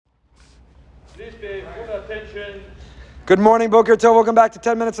Please pay full attention. Good morning, Boker Tov. Welcome back to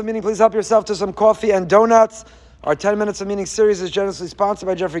 10 Minutes of Meaning. Please help yourself to some coffee and donuts. Our 10 Minutes of Meaning series is generously sponsored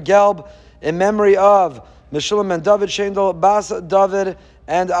by Jeffrey Gelb in memory of Meshulam ben David, Shendel Bas David,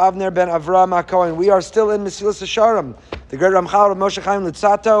 and Avner ben Avraham HaKohen. We are still in Mesilas Yesharim. The great Ramchal of Moshe Chaim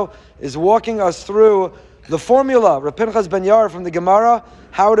Lutzato is walking us through the formula, Rav Pinchas ben Yair from the Gemara,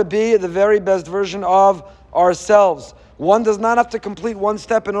 how to be the very best version of ourselves. One does not have to complete one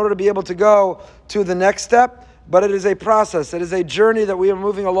step in order to be able to go to the next step, but it is a process. It is a journey that we are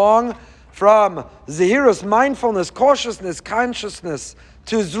moving along from zehirus, mindfulness, cautiousness, consciousness,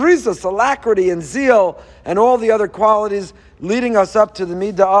 to zrizas, alacrity and zeal, and all the other qualities leading us up to the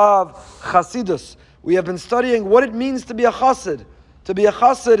midah of chasidus. We have been studying what it means to be a chassid. To be a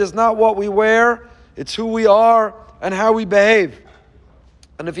chassid is not what we wear, it's who we are and how we behave.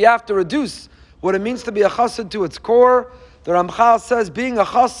 And if you have to reduce what it means to be a chassid to its core, the Ramchal says being a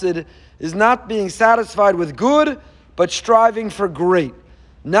chassid is not being satisfied with good, but striving for great.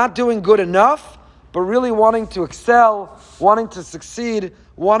 Not doing good enough, but really wanting to excel, wanting to succeed,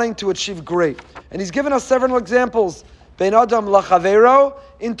 wanting to achieve great. And he's given us several examples. Bein Adam lachavero,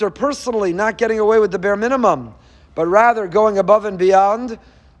 interpersonally, not getting away with the bare minimum, but rather going above and beyond.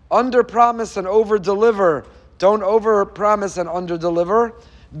 Under promise and over deliver. Don't over promise and under deliver.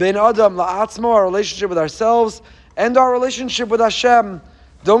 Bein Adam la'atzmo, our relationship with ourselves and our relationship with Hashem.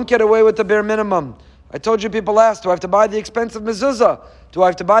 Don't get away with the bare minimum. I told you people ask, do I have to buy the expensive mezuzah? Do I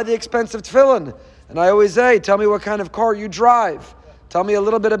have to buy the expensive tefillin? And I always say, tell me what kind of car you drive. Tell me a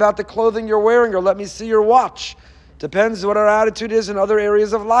little bit about the clothing you're wearing, or let me see your watch. Depends what our attitude is in other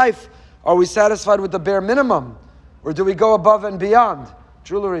areas of life. Are we satisfied with the bare minimum? Or do we go above and beyond?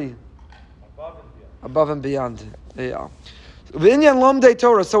 Jewelry. Above and beyond. Yeah. V'inyan lomdei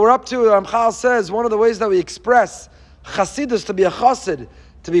Torah. So we're up to, Ramchal says, one of the ways that we express chasidus, to be a chassid,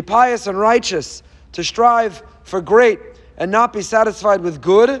 to be pious and righteous, to strive for great and not be satisfied with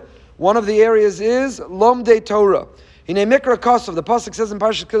good. One of the areas is lomdei Torah. In a mikra kosov, the pasuk says in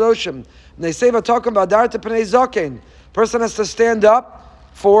Parashat Kedoshim, they say v'tokum v'adarta pnei zaken. Person has to stand up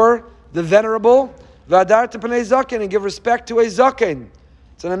for the venerable, v'adarta pnei zaken, and give respect to a zaken.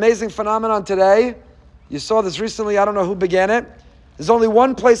 It's an amazing phenomenon today. You saw this recently, I don't know who began it. There's only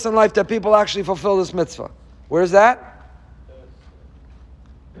one place in life that people actually fulfill this mitzvah. Where's that?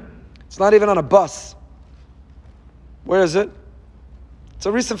 It's not even on a bus. Where is it? It's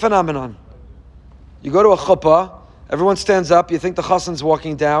a recent phenomenon. You go to a chuppah, everyone stands up, you think the chassan's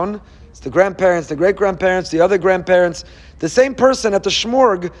walking down. It's the grandparents, the great-grandparents, the other grandparents. The same person at the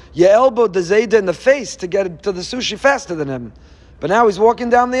shmorg, you elbowed the Zayda in the face to get to the sushi faster than him. But now he's walking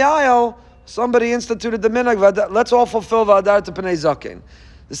down the aisle. Somebody instituted the minhag, let's all fulfill v'adar to pnei zaken.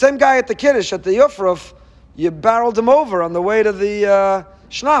 The same guy at the kiddush, at the yufruf, you barreled him over on the way to the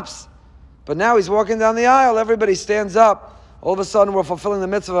schnapps. But now he's walking down the aisle, everybody stands up. All of a sudden we're fulfilling the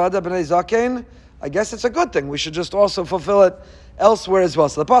mitzvah v'adar pnei zaken. I guess it's a good thing. We should just also fulfill it elsewhere as well.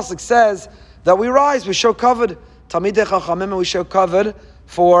 So the pasuk says that we rise, we show kavod, talmidei chachamim, and we show kavod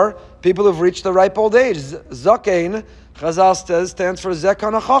for people who've reached the ripe old age. Zaken, Chazal says, stands for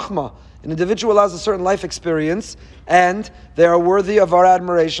zekan hachachma. An individual has a certain life experience, and they are worthy of our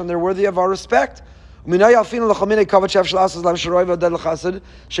admiration, they're worthy of our respect. The Gemara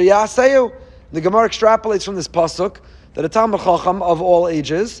extrapolates from this pasuk that a Talmid Chacham of all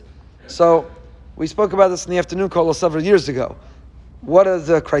ages. So we spoke about this in the afternoon call several years ago. What are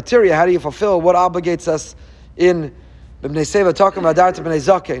the criteria? How do you fulfill? What obligates us in B'nai Seva talking about Darta B'nai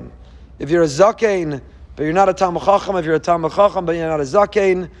Zaken? If you're a Zaken, but you're not a Talmid Chacham, if you're a Talmid Chacham, but you're not a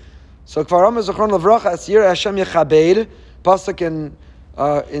Zaken. So Kvar Omer Zochron Levracha Asir Hashem Yechabeid, pasuk in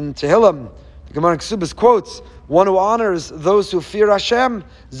Tehillim, the Gemara Ksubis quotes, one who honors those who fear Hashem,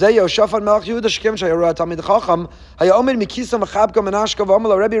 Zeyo Shafan Melech Yehuda Shkem Shayarah Talmid Chacham, Hayomer Mikisa Mechabka Menashka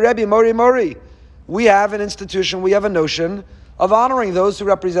V'Amala Rebbe Mori Mori. We have an institution, we have a notion of honoring those who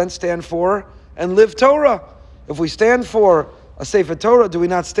represent, stand for, and live Torah. If we stand for a Sefer Torah, do we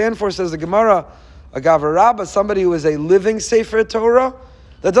not stand for, says the Gemara, a Gavar Rabbah, somebody who is a living Sefer Torah?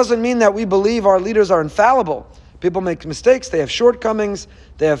 That doesn't mean that we believe our leaders are infallible. People make mistakes, they have shortcomings,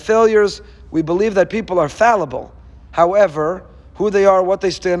 they have failures. We believe that people are fallible. However, who they are, what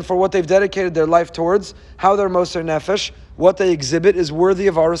they stand for, what they've dedicated their life towards, how they're moser nefesh, what they exhibit is worthy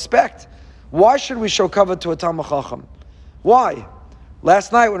of our respect. Why should we show kavod to a Talmid Chacham? Why?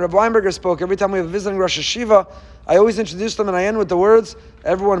 Last night when Rabbi Weinberger spoke, every time we have a visiting Rosh Hashiva, I always introduce them and I end with the words,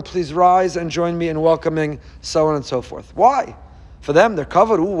 everyone please rise and join me in welcoming so on and so forth. Why? For them, they're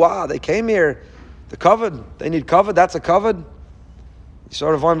kavod. Ooh, wow, they came here. The kavod, they need kavod. That's a kavod. You saw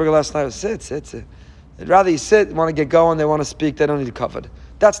Rav Weinberger last night. Sit. They'd rather you sit, want to get going, they want to speak, they don't need kavod.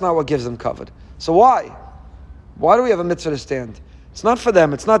 That's not what gives them kavod. So why? Why do we have a mitzvah to stand? It's not for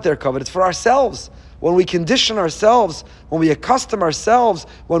them, it's not their kavod, it's for ourselves. When we condition ourselves, when we accustom ourselves,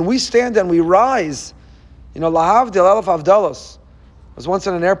 when we stand and we rise, lahavdil elef avdalos. I was once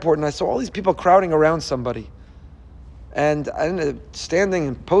in an airport and I saw all these people crowding around somebody. And standing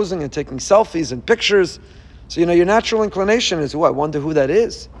and posing and taking selfies and pictures. So, your natural inclination is, I wonder who that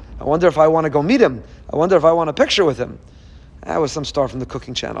is. I wonder if I want to go meet him. I wonder if I want a picture with him. That was some star from the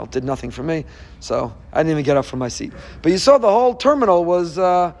cooking channel. Did nothing for me. So I didn't even get up from my seat. But you saw the whole terminal was,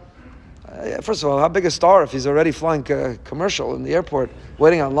 first of all, how big a star if he's already flying commercial in the airport,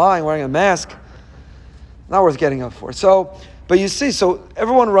 waiting online, wearing a mask. Not worth getting up for. So, but you see, so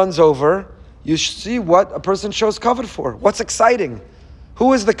everyone runs over. You see what a person shows kavod for. What's exciting?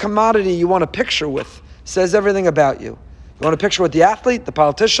 Who is the commodity you want a picture with? Says everything about you. You want a picture with the athlete, the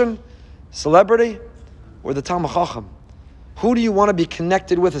politician, celebrity, or the Talmid Chacham? Who do you want to be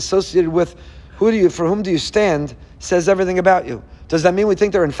connected with, associated with? For whom do you stand? Says everything about you. Does that mean we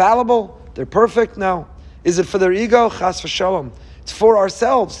think they're infallible? They're perfect? No. Is it for their ego? Chas v'shalom. It's for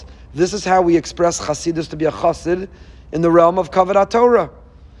ourselves. This is how we express chasidus, to be a chassid in the realm of kavod HaTorah.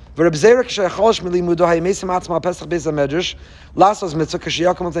 When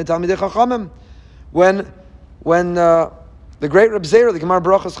the great Reb Zera, the Gemara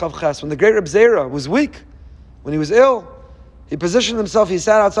Barachos Chav Ches, when the great Reb Zera was weak, when he was ill, he positioned himself, he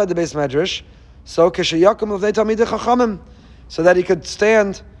sat outside the Beis Medrash, so that he could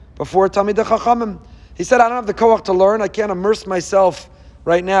stand before Talmidei Chachamim. He said, I don't have the koach to learn, I can't immerse myself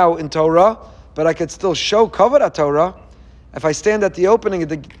right now in Torah, but I could still show kavod HaTorah. If I stand at the opening,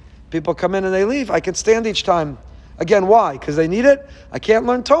 the people come in and they leave, I can stand each time. Again, why? Because they need it? I can't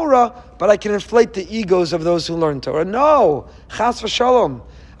learn Torah, but I can inflate the egos of those who learn Torah. No, chas v'shalom.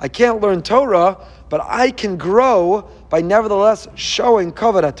 I can't learn Torah, but I can grow by nevertheless showing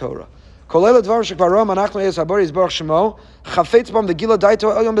kavod HaTorah. Kolel dvarim shekvarom anachnu yes habori yisborach shemo chafetz bam v'gila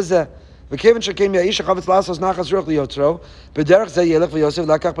daito elyon bezeh v'keven shekem ya'ish chavetz lasos nachas ruach liyotro b'derech zeh yelech v'yosef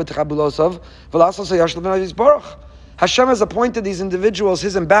lakach b'techabulosov v'lasos hayash l'v'nai yisborach. Hashem has appointed these individuals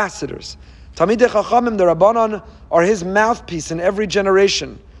His ambassadors. Talmidei Chachamim, the Rabbanon, are His mouthpiece in every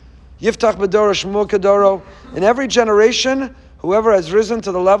generation. Yiftach b'doro shmu kedoro. In every generation, whoever has risen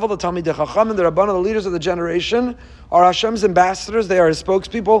to the level, the Talmidei Chachamim, the Rabbanon, the leaders of the generation, are Hashem's ambassadors. They are His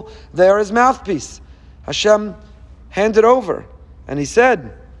spokespeople. They are His mouthpiece. Hashem handed over, and He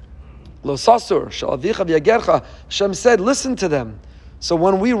said, "Lo sasur shalavicha v'yagercha." Hashem said, "Listen to them." So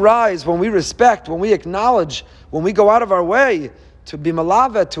when we rise, when we respect, when we acknowledge, when we go out of our way to be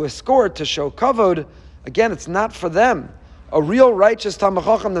malavet, to escort, to show kavod, again, it's not for them. A real righteous Talmid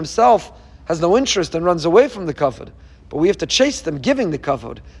Chacham themselves has no interest and runs away from the kavod. But we have to chase them giving the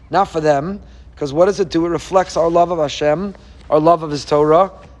kavod, not for them, because what does it do? It reflects our love of Hashem, our love of His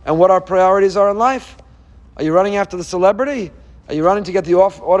Torah, and what our priorities are in life. Are you running after the celebrity? Are you running to get the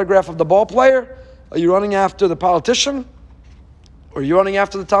autograph of the ball player? Are you running after the politician? Or are you running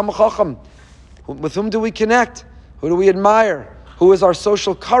after the Talmid Chacham? With whom do we connect? Who do we admire? Who is our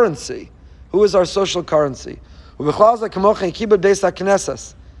social currency? Who is our social currency? Ubeis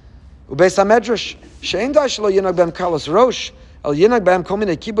HaMedrash, she'en dai shelo yinag b'hem kalos rosh, el yinag b'hem kol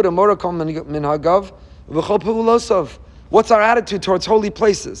minei kibud amora kol minhagav, u'v'chol pu'ulosov. What's our attitude towards holy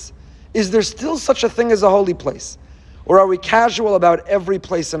places? Is there still such a thing as a holy place? Or are we casual about every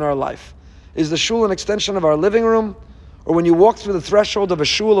place in our life? Is the shul an extension of our living room? Or when you walk through the threshold of a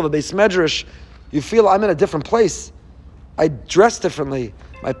shul, of a Beis Medrash, you feel I'm in a different place. I dress differently.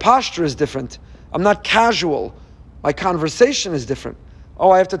 My posture is different. I'm not casual. My conversation is different.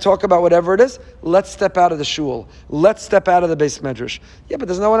 Oh, I have to talk about whatever it is? Let's step out of the shul. Let's step out of the Beis Medrash. Yeah, but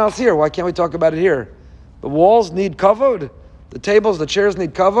there's no one else here. Why can't we talk about it here? The walls need kavod. The tables, the chairs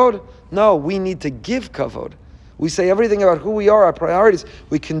need kavod. No, we need to give kavod. We say everything about who we are, our priorities.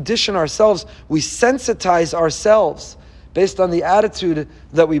 We condition ourselves. We sensitize ourselves based on the attitude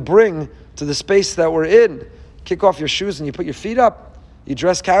that we bring to the space that we're in. Kick off your shoes and you put your feet up. You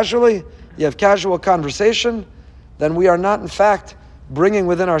dress casually. You have casual conversation. Then we are not, in fact, bringing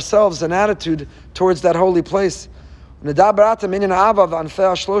within ourselves an attitude towards that holy place. We'll continue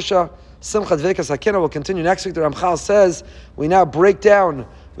next week. The Ramchal says we now break down,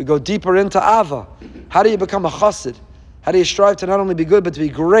 we go deeper into Ava. How do you become a chassid? How do you strive to not only be good but to be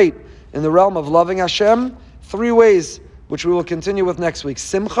great in the realm of loving Hashem? 3 ways which we will continue with next week.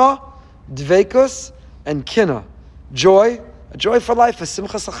 Simcha, dveikus, and kina. Joy, a joy for life, a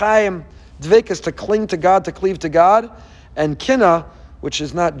simcha sachayim. Dveikus, to cling to God, to cleave to God. And kina, which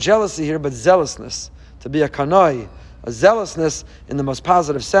is not jealousy here, but zealousness. To be a kanoi, a zealousness in the most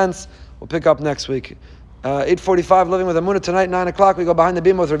positive sense. We'll pick up next week. 8:45, Living with Amunah. Tonight, 9 o'clock, we go behind the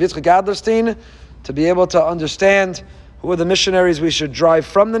beam with Rav Yitzchak Adlerstein to be able to understand who are the missionaries we should drive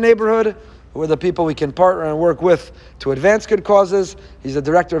from the neighborhood, who are the people we can partner and work with to advance good causes. He's the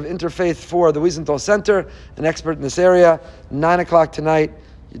director of Interfaith for the Wiesenthal Center, an expert in this area. 9 o'clock tonight.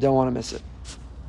 You don't want to miss it.